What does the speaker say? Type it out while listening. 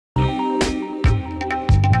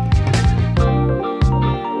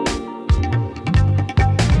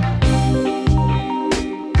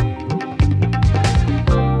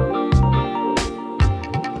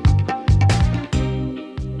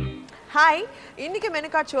இன்னைக்கு menu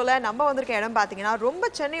card ஷோல நம்ம வந்திருக்க இடம் பார்த்தீங்கன்னா ரொம்ப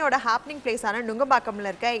சென்னையோட ஹாப்பனிங் பிளேஸான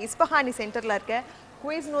நுங்கம்பாக்கம்ல இருக்க இஸ்பஹானி சென்டர்ல இருக்க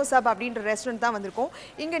குயிஸ்னோஸ் அப்படின்ற ரெஸ்டாரண்ட் தான் வந்திருக்கோம்.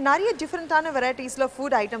 இங்கே நிறைய டிஃப்ரெண்ட்டான வெரைட்டிஸில்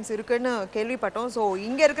ஃபுட் ஐட்டம்ஸ் இருக்குன்னு கேள்விப்பட்டோம். ஸோ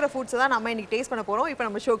இங்கே இருக்கிற ஃபுட்ஸை தான் நம்ம இன்னைக்கு டேஸ்ட் பண்ண போகிறோம். இப்போ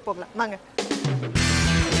நம்ம ஷோக்கு போகலாம் வாங்க.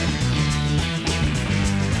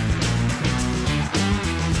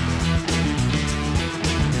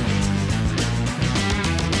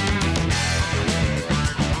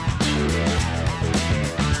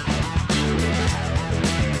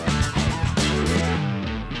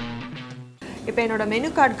 இப்போ என்னோட மெனு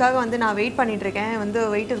கார்டுக்காக வந்து நான் வெயிட் பண்ணிட்டுருக்கேன். வந்து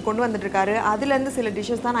வெயிட்டர் கொண்டு வந்துட்டுருக்காரு. அதுலேருந்து சில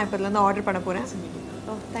டிஷ்ஷஸ் தான் நான் இப்போ இதுலேருந்து ஆர்டர் பண்ண போகிறேன்.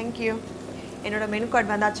 ஓ தேங்க்யூ. என்னோட மெனு கார்டு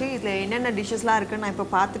வந்தாச்சு. இதில் என்னென்ன டிஷ்ஷஸ்லாம் இருக்குன்னு நான் இப்போ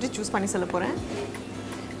பார்த்துட்டு சூஸ் பண்ணி சொல்ல போகிறேன்.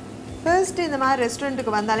 ஃபர்ஸ்ட்டு இந்த மாதிரி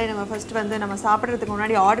ரெஸ்டாரண்ட்டுக்கு வந்தாலே நம்ம ஃபர்ஸ்ட் வந்து நம்ம சாப்பிட்றதுக்கு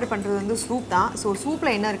முன்னாடி ஆர்டர் பண்ணுறது வந்து சூப் தான். ஸோ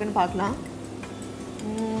சூப்பில் என்ன இருக்குன்னு பார்க்கலாம்.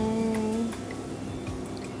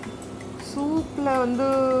 சூப்பில் வந்து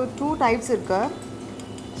 2 டைப்ஸ் இருக்குது.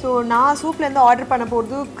 ஸோ நான் சூப்லேருந்து ஆர்டர் பண்ண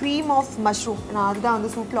போகிறது க்ரீம் ஆஃப் மஷ்ரூம். நான் அதுதான் வந்து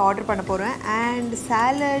சூப்பில் ஆர்டர் பண்ண போகிறேன். அண்ட்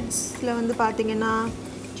சாலட்ஸில் வந்து பார்த்திங்கன்னா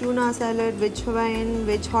tuna salad, veg Hawaiian,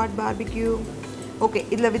 veg hot barbecue. Okay,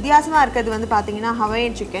 இதில் வித்தியாசமாக இருக்கிறது வந்து பார்த்திங்கன்னா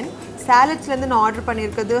ஹவாயன் சிக்கன். சாலட்ஸ்லேருந்து நான் ஆர்டர்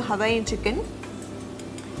பண்ணியிருக்கிறது ஹவாயன் சிக்கன்.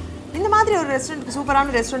 இந்த மாதிரி ஒரு ரெஸ்டாரண்ட்டுக்கு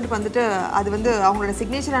சூப்பரான ரெஸ்டாரண்ட்டுக்கு வந்துட்டு அது வந்து அவங்களோட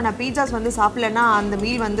சிக்னேச்சரான பீட்சாஸ் வந்து சாப்பிட்லன்னா அந்த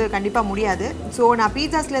மீல் வந்து கண்டிப்பாக முடியாது. ஸோ நான்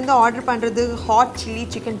பீட்சாஸ்லேருந்து ஆர்டர் பண்ணுறது ஹாட் சில்லி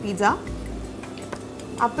சிக்கன் பீட்சா.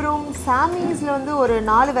 அப்புறம் சாமீஸில் வந்து ஒரு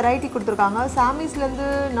 4 வெரைட்டி கொடுத்துருக்காங்க. சாமீஸ்லேருந்து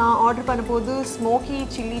நான் ஆர்டர் பண்ண போது ஸ்மோக்கி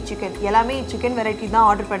சில்லி சிக்கன். எல்லாமே சிக்கன் வெரைட்டி தான்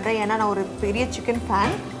ஆர்டர் பண்ணுறேன், ஏன்னா நான் ஒரு பெரிய சிக்கன்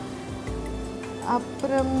ஃபேன்.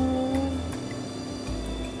 அப்புறம்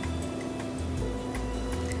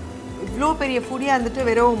இவ்வளோ பெரிய ஃபுடியாக இருந்துட்டு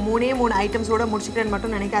வெறும் 3 ஐட்டம்ஸோடு முடிச்சுக்கிறேன்னு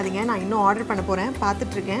மட்டும் நினைக்காதீங்க. நான் இன்னும் ஆர்டர் பண்ண போகிறேன்,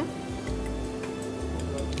 பார்த்துட்ருக்கேன்.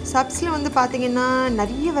 சப்ஸில் வந்து பார்த்திங்கன்னா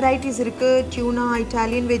நிறைய வெரைட்டிஸ் இருக்குது. Tuna,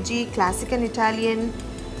 Italian veggie, கிளாசிக்கன் Italian,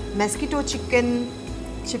 மெஸ்கிட்டோ chicken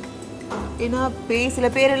chip, ஏன்னா சில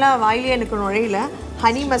பேரெல்லாம் வாயிலே எனக்கு நுழையில.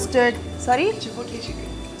 Honey mustard, sorry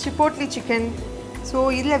சிப்போட்லி chicken. So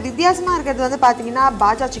இதில் வித்தியாசமாக இருக்கிறது வந்து பார்த்திங்கன்னா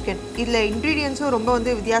பாஜா சிக்கன். இதில் இன்க்ரீடியன்ஸும் ரொம்ப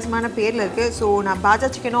வந்து வித்தியாசமான பேரில் இருக்குது. ஸோ நான் பாஜா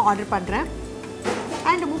சிக்கனும் ஆர்டர் பண்ணுறேன்.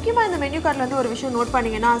 அண்ட் முக்கியமாக இந்த மெனு கார்டில் வந்து ஒரு விஷயம் நோட்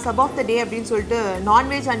பண்ணிங்கன்னா சப் ஆஃப் த டே அப்படின்னு சொல்லிட்டு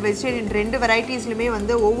நான்வெஜ் அண்ட் வெஜிடேரியன் 2 வெரைட்டிஸ்லையுமே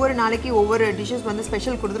வந்து ஒவ்வொரு நாளைக்கு ஒவ்வொரு டிஷ்ஷஸ் வந்து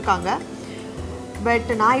ஸ்பெஷல் கொடுத்துருக்காங்க. பட்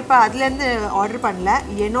நான் இப்போ அதுலேருந்து ஆர்டர் பண்ணல.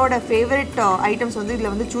 என்னோடய ஃபேவரட் ஐட்டம்ஸ் வந்து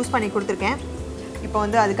இதில் வந்து சூஸ் பண்ணி கொடுத்துருக்கேன். இப்போ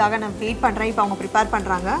வந்து அதுக்காக நான் வெயிட் பண்ணுறேன். இப்போ அவங்க ப்ரிப்பேர்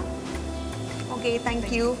பண்ணுறாங்க. Okay,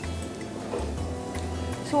 thank you.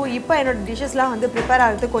 ஸோ இப்போ என்னோடய டிஷ்ஷஸ்லாம் வந்து ப்ரிப்பேர்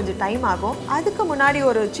ஆகிறதுக்கு கொஞ்சம் டைம் ஆகும். அதுக்கு முன்னாடி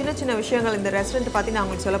ஒரு சின்ன விஷயங்கள் இந்த ரெஸ்டாரண்ட் பற்றி நான்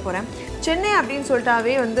உங்களுக்கு சொல்ல போகிறேன். சென்னை அப்படின்னு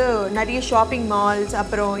சொல்லிட்டாவே வந்து நிறைய ஷாப்பிங் மால்ஸ்,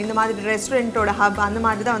 அப்புறம் இந்த மாதிரி ரெஸ்டாரண்ட்டோட ஹப் அந்த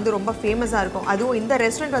மாதிரி தான் வந்து ரொம்ப ஃபேமஸாக இருக்கும். அதுவும் இந்த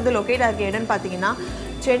ரெஸ்டாரண்ட் வந்து லொக்கேட் ஆகிற இடம்னு பார்த்தீங்கன்னா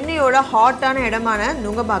சென்னையோட ஹாட்டான இடமான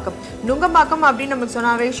நுங்கம்பாக்கம். நுங்கம்பாக்கம் அப்படின்னு நமக்கு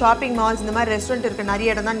சொன்னாவே ஷாப்பிங் மால்ஸ் இந்த மாதிரி ரெஸ்டாரண்ட் இருக்க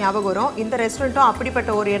நிறைய இடம் தான் ஞாபகம் வரும். இந்த ரெஸ்டாரண்ட்டும்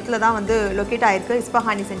அப்படிப்பட்ட ஒரு இடத்துல தான் வந்து லொக்கேட் ஆகிருக்கு,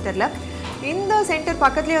 இஸ்பஹானி சென்டரில். இந்த சென்டர்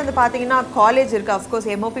பக்கத்துலேயே வந்து பார்த்தீங்கன்னா காலேஜ் இருக்குது. அஃப்கோர்ஸ்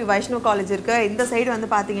எம்ஓபி வைஷ்ணவ் காலேஜ் இருக்குது. இந்த சைடு வந்து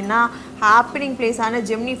பார்த்தீங்கன்னா ஹாப்பனிங் பிளேஸான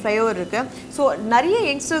ஜெமினி ஃப்ளைஓவர் இருக்குது. ஸோ நிறைய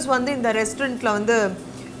யங்ஸ்டர்ஸ் வந்து இந்த ரெஸ்டாரண்ட்டில் வந்து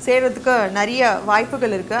சேர்கிறதுக்கு நிறைய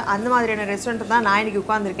வாய்ப்புகள் இருக்குது. அந்த மாதிரியான ரெஸ்டாரண்ட் தான் நான் இன்றைக்கி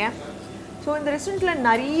உட்காந்துருக்கேன். ஸோ இந்த ரெஸ்டாரண்ட்டில்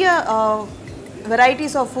நிறைய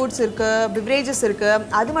வெரைட்டிஸ் ஆஃப் ஃபுட்ஸ் இருக்குது, பிவரேஜஸ் இருக்குது.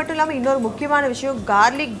 அது மட்டும் இல்லாமல் இன்னொரு முக்கியமான விஷயம்,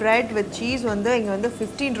 கார்லிக் பிரெட் வித் சீஸ் வந்து இங்கே வந்து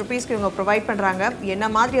 15 ருபீஸ்க்கு இவங்க ப்ரொவைட் பண்ணுறாங்க. என்ன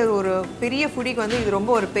மாதிரி ஒரு பெரிய ஃபுடிக்கு வந்து இது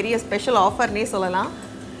ரொம்ப ஒரு பெரிய ஸ்பெஷல் ஆஃபர்னே சொல்லலாம்.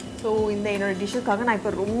 ஸோ இந்த என்னோடய டிஷ்ஷுக்காக நான்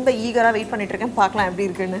இப்போ ரொம்ப ஈகராக வெயிட் பண்ணிகிட்ருக்கேன். பார்க்கலாம் எப்படி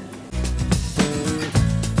இருக்குன்னு.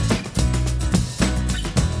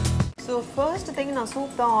 ஸோ ஃபர்ஸ்ட் திங் நான்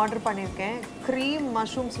சூப் தான் ஆர்டர் பண்ணியிருக்கேன். க்ரீம்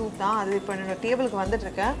மஷ்ரூம் சூப் தான். அது இப்போ என்னோடய டேபிளுக்கு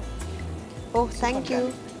வந்துட்டுருக்கேன். ஓ தேங்க்யூ.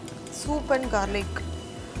 Soup and garlic.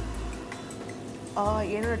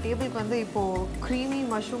 என்னோடய டேபிளுக்கு வந்து இப்போது க்ரீமி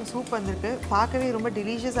மஷ்ரூம் சூப் வந்திருக்கு. பார்க்கவே ரொம்ப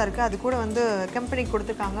டெலிஷியஸாக இருக்குது. அது கூட வந்து கம்பெனி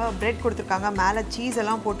கொடுத்துருக்காங்க, ப்ரெட் கொடுத்துருக்காங்க, மேலே சீஸ்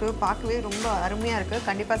எல்லாம் போட்டு பார்க்கவே ரொம்ப அருமையாக இருக்குது.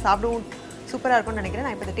 கண்டிப்பாக சாப்பிடவும் சூப்பராக இருக்கும்னு நினைக்கிறேன்.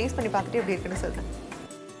 நான் இப்போ இதை டேஸ்ட் பண்ணி பார்த்துட்டு எப்படி இருக்குன்னு சொல்கிறேன்.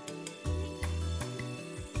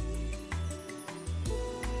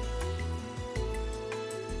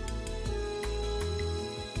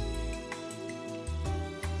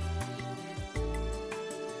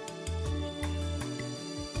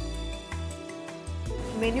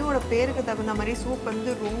 மெனுவோட பேருக்கு தகுந்த மாதிரி சூப் வந்து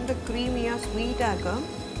ரொம்ப க்ரீமியாக ஸ்வீட்டாக இருக்குது.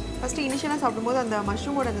 ஃபஸ்ட்டு இனிஷியலாக சாப்பிடும்போது அந்த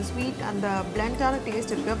மஷ்ரூமோட அந்த ஸ்வீட் அந்த பிளண்டான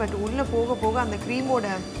டேஸ்ட் இருக்குது. பட் உள்ளே போக போக அந்த க்ரீமோட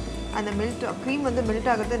அந்த க்ரீம் வந்து மெல்ட்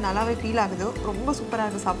ஆகிறது நல்லாவே ஃபீல் ஆகுது. ரொம்ப சூப்பராக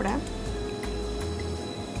இருக்குது சாப்பிட.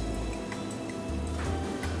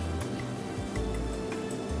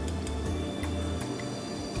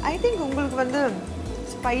 ஐ திங்க் உங்களுக்கு வந்து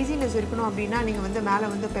ஸ்பைசினஸ் இருக்கணும் அப்படின்னா நீங்கள் வந்து மேலே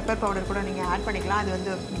வந்து பெப்பர் பவுடர் கூட நீங்கள் ஆட் பண்ணிக்கலாம். அது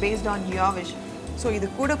வந்து based on your wish. So இது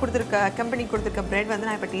கூட கொடுத்துருக்க கம்பெனி கொடுத்துருக்க பிரெட் வந்து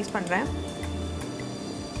நான் இப்போ டேஸ்ட் பண்ணுறேன்.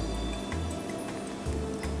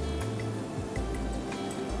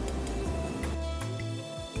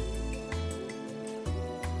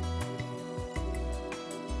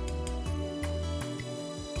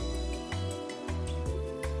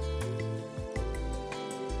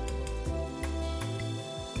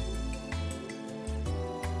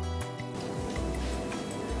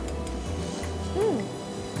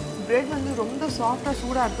 பிரெட் வந்து ரொம்ப சாஃப்டாக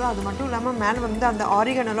சூடாக இருக்குது. அது மட்டும் இல்லாமல் மேலே வந்து அந்த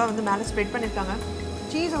ஆரிகனோலாம் வந்து மேலே ஸ்ப்ரெட் பண்ணியிருக்காங்க.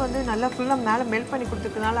 சீஸை வந்து நல்லா ஃபுல்லாக மேலே மெல்ட் பண்ணி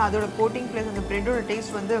கொடுத்துருக்கனால அதோட கோட்டிங் ப்ளஸ் அந்த பிரெட்டோட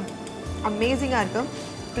டேஸ்ட் வந்து அமேசிங்காக இருக்குது.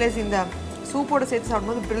 ப்ளஸ் இந்த சூப்போட சேர்த்து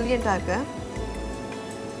சாப்பிடும்போது ப்ரில்லியண்ட்டாக இருக்குது.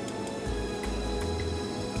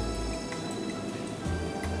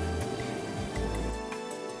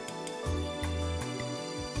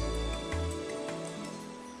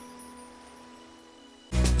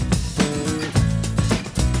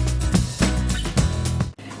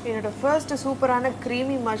 என்னோடய ஃபர்ஸ்ட் சூப்பரான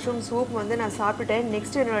க்ரீமி மஷ்ரூம் சூப் வந்து நான் சாப்பிட்டுட்டேன்.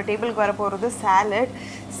 நெக்ஸ்ட் என்னோடய டேபிளுக்கு வர போகிறது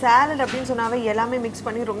சாலட் அப்படின்னு சொன்னாவே எல்லாமே மிக்ஸ்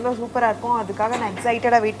பண்ணி ரொம்ப சூப்பராக இருக்கும். அதுக்காக நான்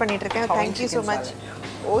எக்ஸைட்டடாக வெயிட் பண்ணிகிட்ருக்கேன். Thank you so much.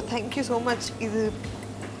 Thank you so much. இது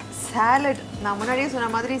சாலட் நான் முன்னாடியே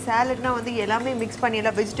சொன்ன மாதிரி சாலட்னால் வந்து எல்லாமே மிக்ஸ் பண்ணி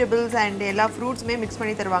எல்லா வெஜிடபிள்ஸ் அண்ட் எல்லா ஃப்ரூட்ஸுமே மிக்ஸ்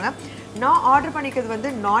பண்ணி தருவாங்க. நான் ஆர்டர் பண்ணிக்கிறது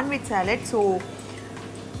வந்து non veg salad. So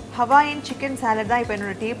Hawaiian chicken salad தான் இப்போ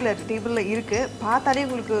என்னோடய டேபிளில் இருக்குது. பார்த்தாலே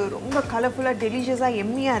உங்களுக்கு ரொம்ப கலர்ஃபுல்லாக டெலிஷியஸாக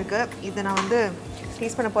எம்மியாக இருக்குது. இதை நான் வந்து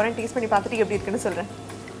டேஸ்ட் பண்ண போகிறேன். டேஸ்ட் பண்ணி பார்த்துட்டு எப்படி இருக்குன்னு சொல்கிறேன்.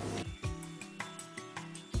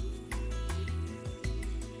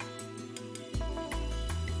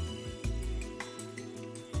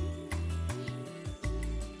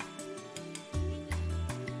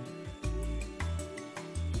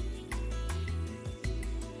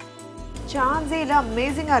 சான்ஸே இல்லை,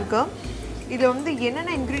 அமேசிங்காக இருக்குது. இதில் வந்து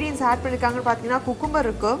என்னென்ன இன்க்ரீடியன்ஸ் ஆட் பண்ணியிருக்காங்கன்னு பார்த்தீங்கன்னா குக்கும்பர்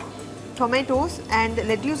இருக்குது, டொமேட்டோஸ் அண்ட்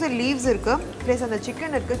லெட்யூசர் லீவ்ஸ் இருக்குது, ப்ளஸ் அந்த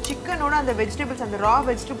சிக்கன் இருக்குது. சிக்கனோட அந்த வெஜிடபிள்ஸ், அந்த ரா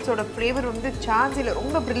வெஜிடபிள்ஸோட ஃப்ளேவர் வந்து சான்ஸில்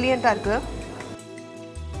ரொம்ப ப்ரில்லியண்ட்டாக இருக்குது.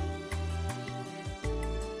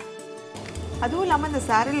 அதுவும் இல்லாமல் இந்த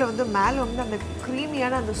சாலடில் வந்து மேலே வந்து அந்த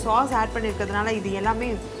க்ரீமியான அந்த சாஸ் ஆட் பண்ணியிருக்கிறதுனால இது எல்லாமே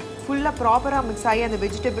ஃபுல்லாக ப்ராப்பராக மிக்ஸ் ஆகி அந்த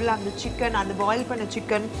வெஜிடபிள், அந்த சிக்கன், அந்த பாயில் பண்ண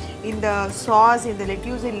சிக்கன், இந்த சாஸ், இந்த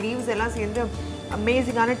லெட்யூசர் லீவ்ஸ் எல்லாம் சேர்ந்து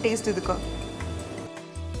அமேசிங்கான டேஸ்ட் இதுக்கு.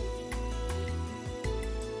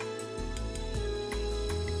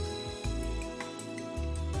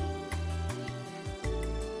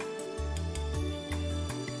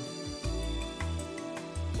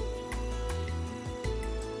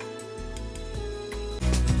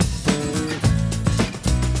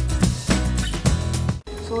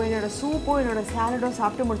 ஸோ என்னோடய சூப்பும் என்னோடய சாலடும்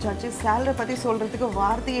சாப்பிட்டு முடிச்சாச்சு. சாலடை பற்றி சொல்கிறதுக்கு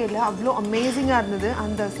வார்த்தையே இல்லை, அவ்வளோ அமேசிங்காக இருந்தது.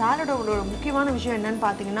 அந்த சாலடோட முக்கியமான விஷயம் என்னென்னு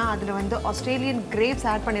பார்த்தீங்கன்னா அதில் வந்து ஆஸ்திரேலியன் கிரேப்ஸ்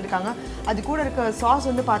ஆட் பண்ணியிருக்காங்க. அது கூட இருக்க சாஸ்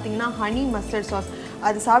வந்து பார்த்தீங்கன்னா ஹனி மஸ்டர்ட் சாஸ்.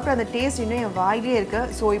 அது சாப்பிட்டு அந்த டேஸ்ட் இன்னும் என் வாயிலே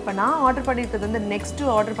இருக்குது. ஸோ இப்போ நான் ஆர்டர் பண்ணியிருக்கிறது வந்து நெக்ஸ்ட்டு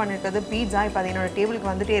ஆர்டர் பண்ணியிருக்கிறது பீட்சா. இப்போ அது என்னோடய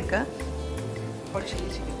டேபிளுக்கு வந்துகிட்டே இருக்குது.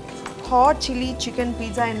 ஹாட் சில்லி சிக்கன்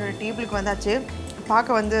பீட்சா என்னோடய டேபிளுக்கு வந்தாச்சு.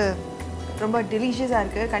 பார்க்க வந்து ரொம்ப டெலிஷியஸாக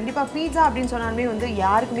இருக்குது. கண்டிப்பாக பீட்சா அப்படின்னு சொன்னாலுமே வந்து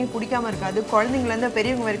யாருக்குமே பிடிக்காமல் இருக்காது. குழந்தைங்கலேருந்து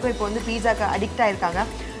பெரியவங்க வரைக்கும் இப்போ வந்து பீட்சாக்கு அடிக்ட் ஆகிருக்காங்க.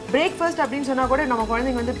 பிரேக்ஃபாஸ்ட் அப்படின்னு சொன்னால் கூட நம்ம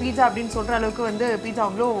குழந்தைங்க வந்து பீட்சா அப்படின்னு சொல்கிற அளவுக்கு வந்து பீட்சா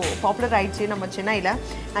அவ்வளோ பாப்புலர் ஆகிடுச்சு நம்ம சென்னையில்.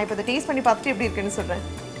 நான் இப்போ அதை டேஸ்ட் பண்ணி பார்த்துட்டு எப்படி இருக்குன்னு சொல்கிறேன்.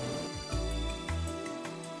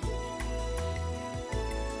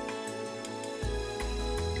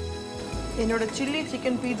 என்னோடய சில்லி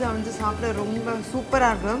சிக்கன் பீட்சா வந்து சாப்பிட ரொம்ப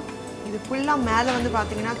சூப்பராக இருக்கும். இது ஃபுல்லாக மேலே வந்து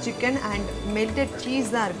பார்த்தீங்கன்னா சிக்கன் அண்ட் மெல்டட்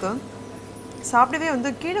சீஸ் தான் இருக்குது. சாப்பிடவே வந்து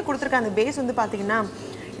கீழே கொடுத்துருக்க அந்த பேஸ் வந்து பார்த்திங்கன்னா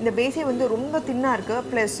இந்த பேஸே வந்து ரொம்ப தின்னாக இருக்குது.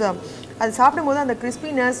 ப்ளஸ் அது சாப்பிடும்போது அந்த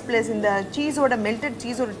கிறிஸ்பினஸ் ப்ளஸ் இந்த சீஸோட மெல்டட்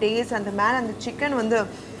சீஸோட டேஸ்ட், அந்த மேலே அந்த சிக்கன் வந்து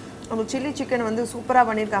அந்த சில்லி சிக்கன் வந்து சூப்பராக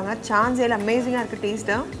பண்ணியிருக்காங்க. சான்ஸே இல்லை, அமேசிங்காக இருக்குது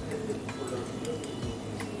டேஸ்ட்டு.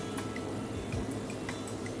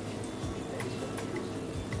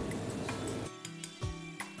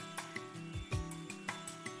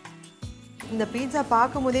 இந்த பீட்சா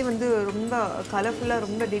பார்க்கும்போதே வந்து ரொம்ப கலர்ஃபுல்லாக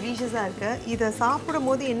ரொம்ப டெலிஷியஸாக இருக்குது. இதை சாப்பிடும்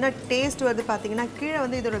போது என்ன டேஸ்ட் வருது பார்த்தீங்கன்னா கீழே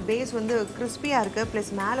வந்து இதோட பேஸ் வந்து கிறிஸ்பியாக இருக்குது.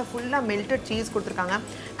 ப்ளஸ் மேலே ஃபுல்லாக மெல்டட் சீஸ் கொடுத்துருக்காங்க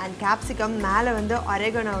அண்ட் கேப்சிகம், மேலே வந்து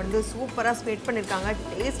ஒரேகனோ வந்து சூப்பராக ஸ்ப்ரெட் பண்ணியிருக்காங்க.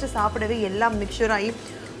 டேஸ்ட்டு சாப்பிடவே எல்லாம் மிக்சர் ஆகி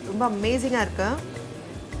ரொம்ப அமேசிங்காக இருக்குது.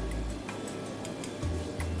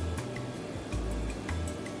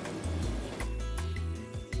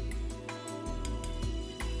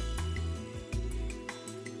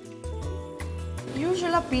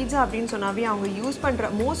 யூஸ்வலாக பீட்சா அப்படின்னு சொன்னாவே அவங்க யூஸ் பண்ணுற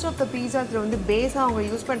மோஸ்ட் ஆஃப் த பீட்சாஸில் வந்து பேஸாக அவங்க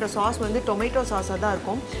யூஸ் பண்ணுற சாஸ் வந்து டொமேட்டோ சாஸாக தான்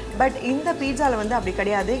இருக்கும். பட் இந்த பீட்சாவில் வந்து அப்படி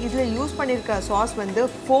கிடையாது. இதில் யூஸ் பண்ணியிருக்க சாஸ் வந்து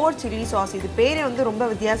 4 சில்லி சாஸ். இது பேரே வந்து ரொம்ப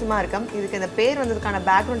வித்தியாசமாக இருக்கும். இதுக்கு இந்த பேர் வந்ததுக்கான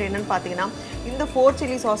பேக்ரவுண்ட் என்னென்னு பார்த்தீங்கன்னா இந்த 4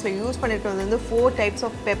 சில்லி சாஸில் யூஸ் பண்ணியிருக்கிறது வந்து 4 டைப்ஸ்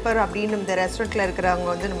ஆஃப் பெப்பர் அப்படின்னு இந்த ரெஸ்டாரண்ட்டில் இருக்கிறவங்க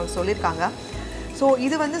வந்து நமக்கு சொல்லியிருக்காங்க. ஸோ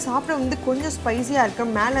இது வந்து சாப்பிட வந்து கொஞ்சம் ஸ்பைஸியாக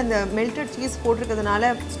இருக்குது. மேலே அந்த மெல்டட் சீஸ்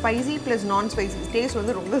போட்டிருக்கிறதுனால ஸ்பைசி ப்ளஸ் நான் ஸ்பைசி டேஸ்ட்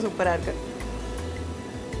வந்து ரொம்ப சூப்பராக இருக்குது.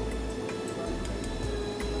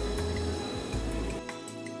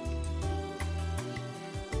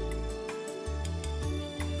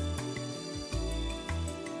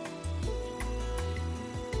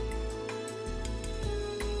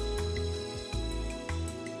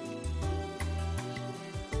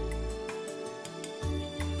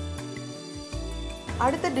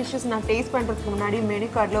 அடுத்த டிஷ்ஷஸ் நான் டேஸ்ட் பண்ணுறதுக்கு முன்னாடி மெனு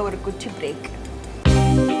கார்டில் ஒரு குச்சி பிரேக்.